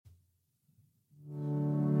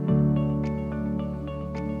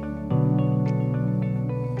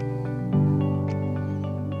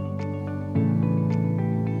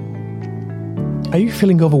Are you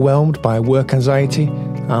feeling overwhelmed by work anxiety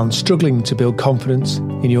and struggling to build confidence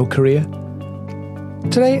in your career?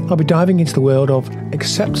 Today, I'll be diving into the world of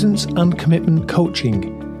acceptance and commitment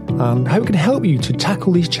coaching and how it can help you to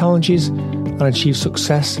tackle these challenges and achieve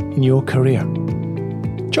success in your career.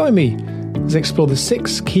 Join me as I explore the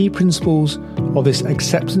 6 key principles of this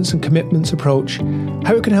acceptance and commitment approach,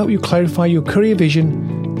 how it can help you clarify your career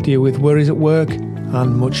vision, deal with worries at work,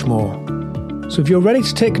 and much more. So if you're ready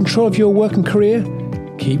to take control of your work and career,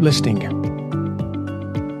 keep listening.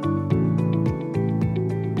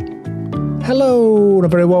 Hello, and a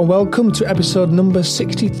very warm welcome to episode number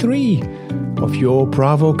 63 of Your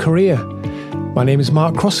Bravo Career. My name is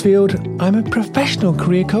Mark Crossfield. I'm a professional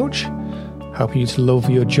career coach, helping you to love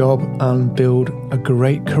your job and build a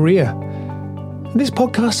great career. And this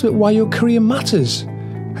podcast is about why your career matters,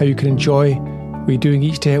 how you can enjoy what you're doing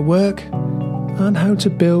each day at work, and how to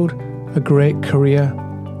build a great career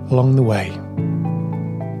along the way.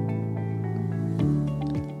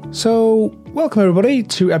 So, welcome everybody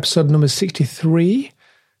to episode number 63.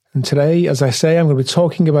 And today, as I say, I'm going to be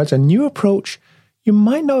talking about a new approach you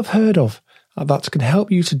might not have heard of that can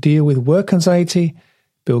help you to deal with work anxiety,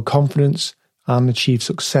 build confidence, and achieve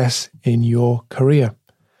success in your career.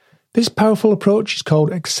 This powerful approach is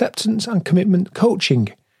called Acceptance and Commitment Coaching,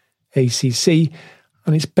 ACC,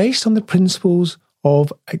 and it's based on the principles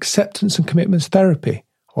of Acceptance and Commitment Therapy,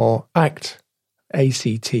 or ACT,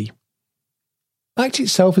 ACT. ACT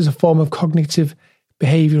itself is a form of cognitive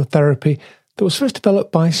behavioural therapy that was first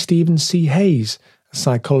developed by Stephen C. Hayes, a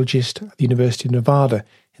psychologist at the University of Nevada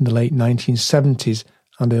in the late 1970s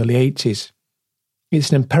and early 80s.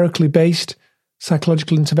 It's an empirically based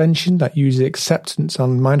psychological intervention that uses acceptance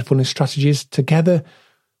and mindfulness strategies together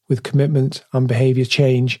with commitment and behaviour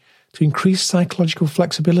change to increase psychological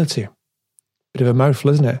flexibility. Bit of a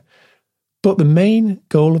mouthful, isn't it? But the main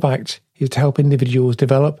goal of ACT is to help individuals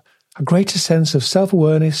develop a greater sense of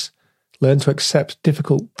self-awareness, learn to accept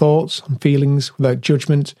difficult thoughts and feelings without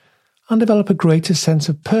judgment, and develop a greater sense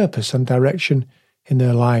of purpose and direction in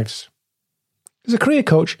their lives. As a career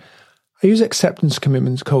coach, I use acceptance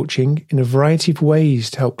commitment coaching in a variety of ways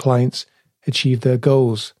to help clients achieve their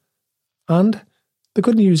goals. And the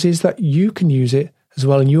good news is that you can use it as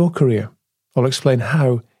well in your career. I'll explain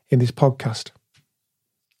how in this podcast.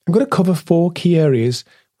 I'm going to cover 4 key areas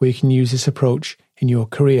where you can use this approach in your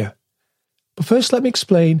career. But first, let me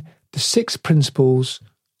explain the 6 principles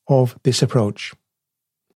of this approach.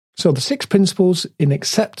 So the 6 principles in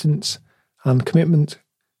acceptance and commitment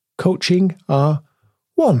coaching are: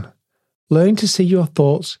 1. Learn to see your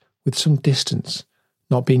thoughts with some distance,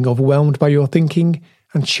 not being overwhelmed by your thinking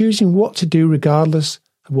and choosing what to do regardless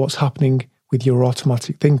of what's happening with your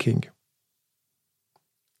automatic thinking.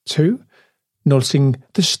 2. Noticing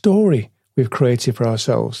the story we've created for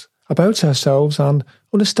ourselves, about ourselves, and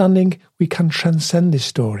understanding we can transcend this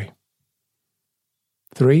story.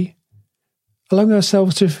 3. Allowing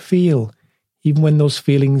ourselves to feel, even when those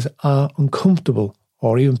feelings are uncomfortable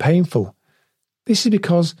or even painful. This is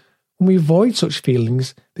because when we avoid such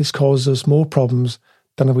feelings, this causes us more problems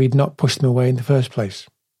than if we'd not pushed them away in the first place.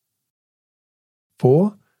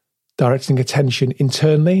 4. Directing attention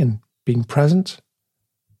internally and being present.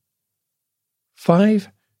 5.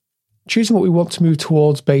 Choosing what we want to move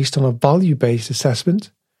towards based on a value-based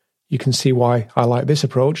assessment. You can see why I like this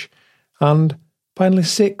approach. And finally,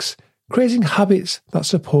 6. Creating habits that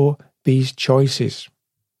support these choices.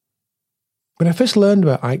 When I first learned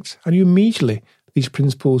about ACT, I knew immediately these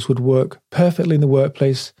principles would work perfectly in the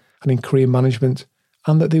workplace and in career management,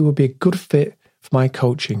 and that they would be a good fit for my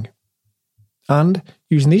coaching. And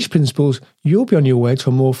using these principles, you'll be on your way to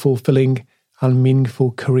a more fulfilling and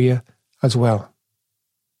meaningful career as well.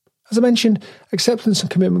 As I mentioned, acceptance and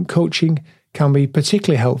commitment coaching can be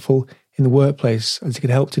particularly helpful in the workplace, as it can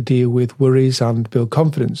help to deal with worries and build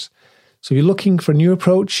confidence. So if you're looking for a new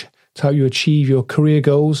approach to help you achieve your career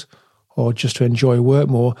goals or just to enjoy work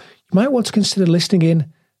more, you might want to consider listening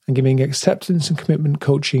in and giving acceptance and commitment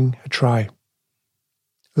coaching a try.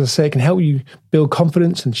 As I say, it can help you build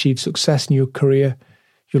confidence and achieve success in your career.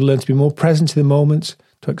 You'll learn to be more present in the moment,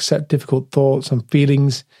 to accept difficult thoughts and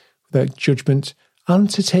feelings without judgment, and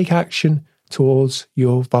to take action towards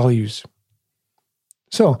your values.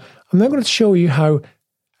 So, I'm now going to show you how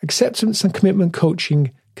acceptance and commitment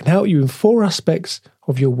coaching can help you in 4 aspects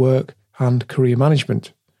of your work and career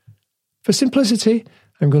management. For simplicity,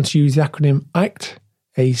 I'm going to use the acronym ACT,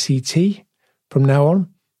 ACT. From now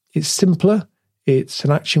on, it's simpler, it's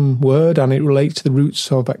an action word, and it relates to the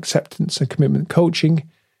roots of acceptance and commitment coaching.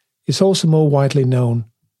 It's also more widely known.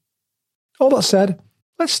 All that said,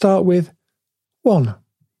 let's start with 1.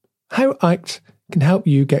 How ACT can help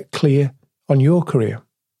you get clear on your career.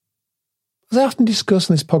 As I often discuss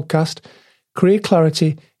in this podcast, career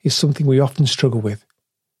clarity is something we often struggle with.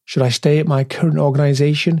 Should I stay at my current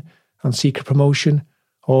organisation and seek a promotion,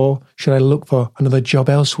 or should I look for another job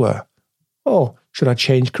elsewhere? Or should I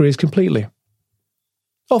change careers completely?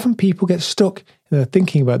 Often people get stuck in their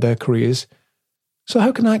thinking about their careers. So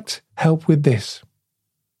how can ACT help with this?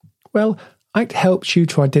 Well, ACT helps you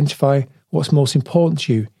to identify what's most important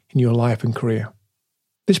to you in your life and career.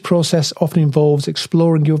 This process often involves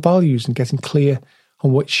exploring your values and getting clear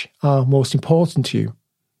on which are most important to you.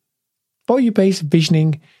 Value-based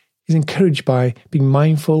visioning is encouraged by being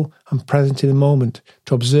mindful and present in the moment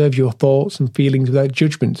to observe your thoughts and feelings without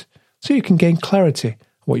judgment, so you can gain clarity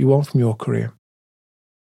on what you want from your career.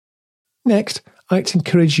 Next, ACT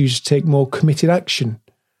encourages you to take more committed action.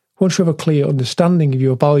 Once you have a clear understanding of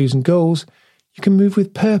your values and goals, you can move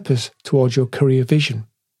with purpose towards your career vision.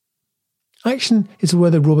 Action is where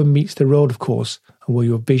the rubber meets the road, of course, and where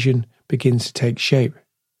your vision begins to take shape.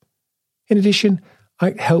 In addition,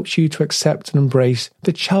 ACT helps you to accept and embrace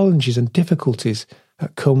the challenges and difficulties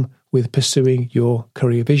that come with pursuing your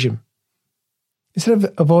career vision. Instead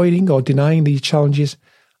of avoiding or denying these challenges,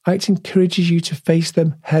 ACT encourages you to face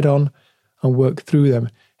them head on and work through them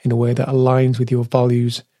in a way that aligns with your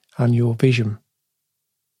values and your vision.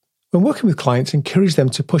 When working with clients, encourage them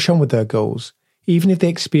to push on with their goals, even if they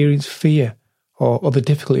experience fear or other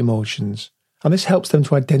difficult emotions, and this helps them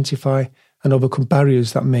to identify and overcome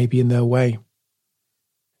barriers that may be in their way.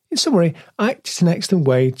 In summary, ACT is an excellent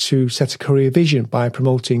way to set a career vision by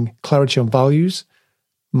promoting clarity on values,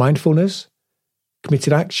 mindfulness,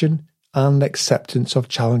 committed action, and acceptance of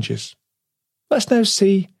challenges. Let's now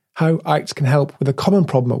see how ACT can help with a common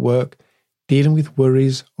problem at work, dealing with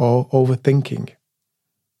worries or overthinking.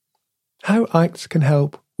 How ACT can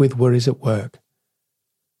help with worries at work.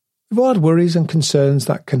 We've all had worries and concerns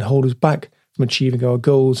that can hold us back from achieving our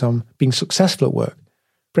goals and being successful at work.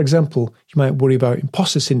 For example, you might worry about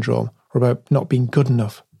imposter syndrome or about not being good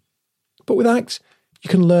enough. But with ACT, you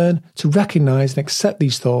can learn to recognise and accept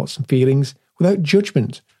these thoughts and feelings without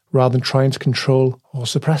judgment, rather than trying to control or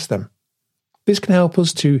suppress them. This can help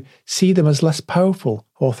us to see them as less powerful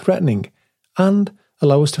or threatening and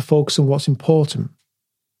allow us to focus on what's important.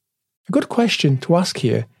 A good question to ask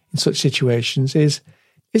here in such situations is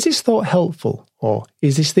this thought helpful, or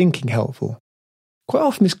is this thinking helpful? Quite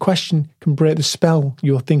often this question can break the spell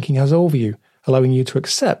your thinking has over you, allowing you to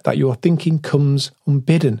accept that your thinking comes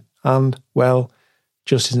unbidden and, well,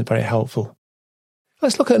 just isn't very helpful.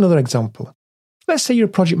 Let's look at another example. Let's say you're a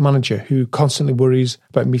project manager who constantly worries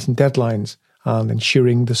about meeting deadlines and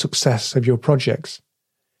ensuring the success of your projects.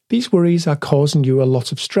 These worries are causing you a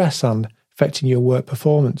lot of stress and affecting your work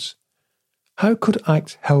performance. How could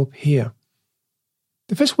ACT help here?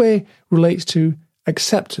 The first way relates to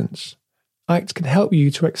acceptance. ACT can help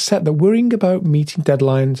you to accept that worrying about meeting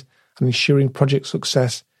deadlines and ensuring project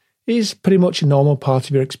success is pretty much a normal part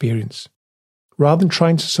of your experience. Rather than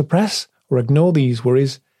trying to suppress or ignore these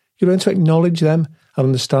worries, you learn to acknowledge them and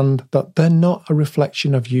understand that they're not a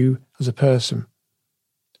reflection of you as a person.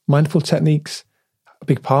 Mindful techniques, a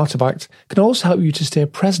big part of ACT, can also help you to stay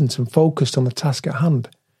present and focused on the task at hand.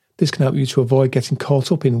 This can help you to avoid getting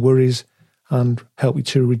caught up in worries and help you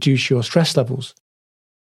to reduce your stress levels.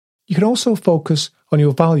 You can also focus on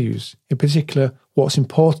your values, in particular what's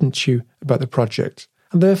important to you about the project,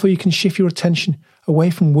 and therefore you can shift your attention away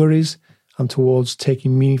from worries and towards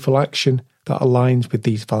taking meaningful action that aligns with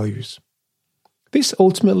these values. This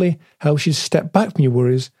ultimately helps you to step back from your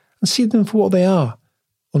worries and see them for what they are,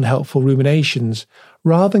 unhelpful ruminations,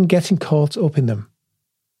 rather than getting caught up in them.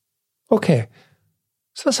 Okay,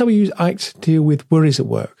 so that's how we use ACT to deal with worries at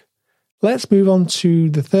work. Let's move on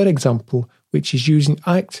to the third example, which is using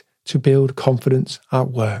ACT to build confidence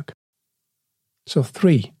at work. So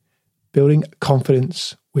 3, building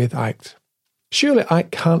confidence with ACT. Surely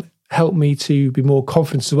ACT can't help me to be more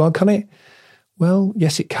confident as well, can it? Well,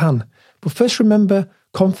 yes it can. But first remember,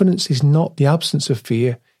 confidence is not the absence of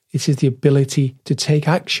fear, it is the ability to take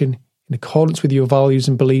action in accordance with your values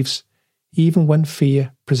and beliefs, even when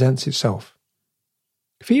fear presents itself.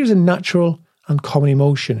 Fear is a natural and common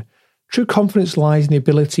emotion. True confidence lies in the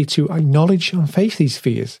ability to acknowledge and face these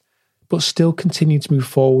fears, but still continue to move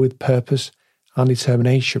forward with purpose and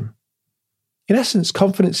determination. In essence,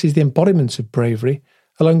 confidence is the embodiment of bravery,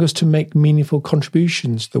 allowing us to make meaningful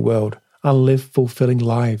contributions to the world and live fulfilling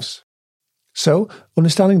lives. So,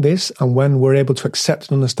 understanding this, and when we're able to accept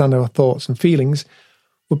and understand our thoughts and feelings,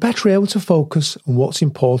 we're better able to focus on what's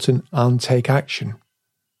important and take action.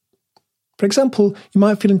 For example, you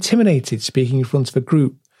might feel intimidated speaking in front of a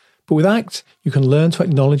group, but with ACT, you can learn to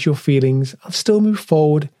acknowledge your feelings and still move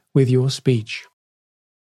forward with your speech.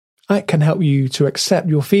 ACT can help you to accept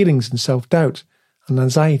your feelings and self-doubt and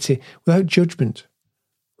anxiety without judgment.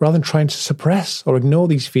 Rather than trying to suppress or ignore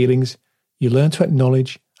these feelings, you learn to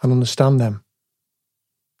acknowledge and understand them.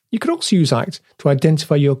 You can also use ACT to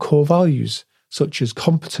identify your core values, such as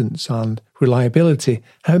competence and reliability,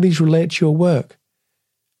 how these relate to your work.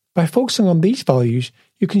 By focusing on these values,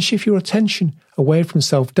 you can shift your attention away from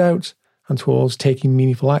self-doubt and towards taking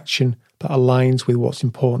meaningful action that aligns with what's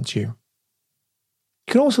important to you.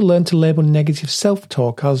 You can also learn to label negative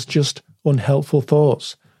self-talk as just unhelpful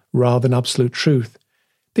thoughts rather than absolute truth.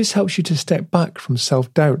 This helps you to step back from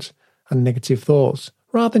self-doubt and negative thoughts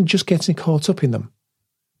rather than just getting caught up in them.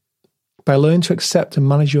 By learning to accept and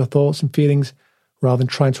manage your thoughts and feelings rather than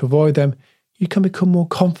trying to avoid them, you can become more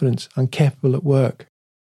confident and capable at work.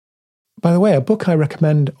 By the way, a book I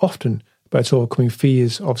recommend often about overcoming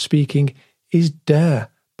fears of speaking is Dare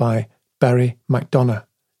by Barry McDonough.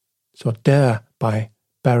 So Dare by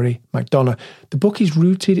Barry McDonough. The book is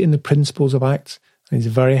rooted in the principles of ACT and is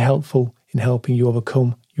very helpful in helping you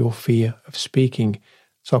overcome your fear of speaking.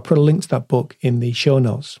 So I'll put a link to that book in the show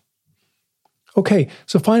notes. Okay,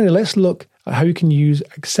 so finally, let's look at how you can use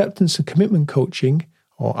acceptance and commitment coaching,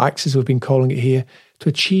 or ACT as we've been calling it here, to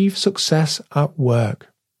achieve success at work.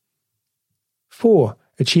 4.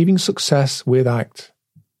 Achieving success with ACT.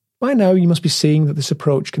 By now, you must be seeing that this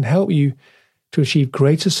approach can help you to achieve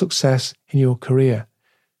greater success in your career.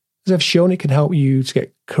 As I've shown, it can help you to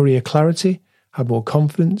get career clarity, have more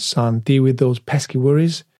confidence, and deal with those pesky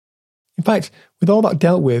worries. In fact, with all that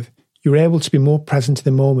dealt with, you're able to be more present in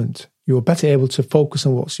the moment. You're better able to focus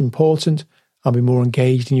on what's important and be more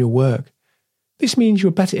engaged in your work. This means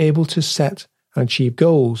you're better able to set and achieve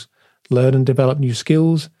goals, learn and develop new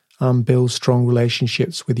skills, and build strong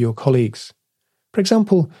relationships with your colleagues. For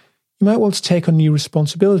example, you might want to take on new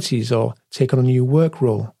responsibilities or take on a new work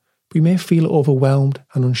role, but you may feel overwhelmed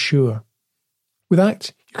and unsure. With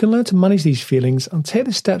ACT, you can learn to manage these feelings and take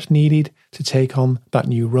the steps needed to take on that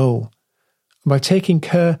new role. And by taking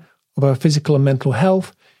care of our physical and mental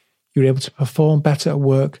health, you're able to perform better at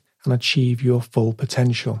work and achieve your full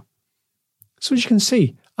potential. So as you can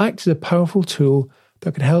see, ACT is a powerful tool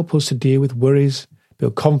that can help us to deal with worries,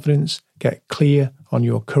 build confidence, get clear on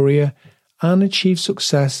your career, and achieve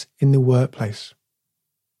success in the workplace.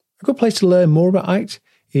 A good place to learn more about ACT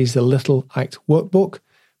is the Little ACT Workbook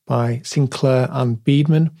by Sinclair and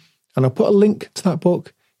Beedman, and I'll put a link to that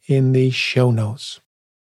book in the show notes.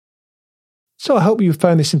 So I hope you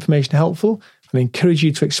found this information helpful and encourage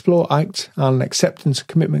you to explore ACT and acceptance and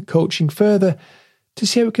commitment coaching further to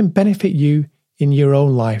see how it can benefit you in your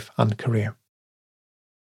own life and career.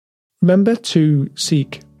 Remember to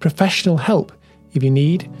seek professional help if you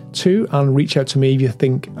need to, and reach out to me if you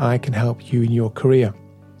think I can help you in your career.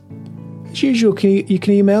 As usual, you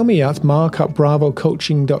can email me at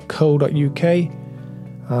mark@bravocoaching.co.uk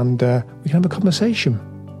and we can have a conversation.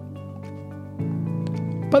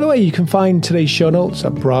 By the way, you can find today's show notes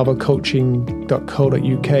at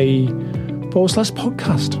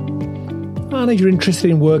bravocoaching.co.uk/podcast. And if you're interested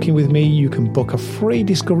in working with me, you can book a free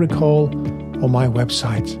discovery call on my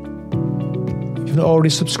website. If you've not already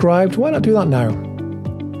subscribed, why not do that now?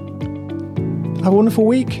 Have a wonderful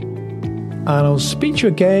week, and I'll speak to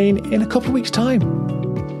you again in a couple of weeks' time.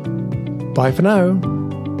 Bye for now.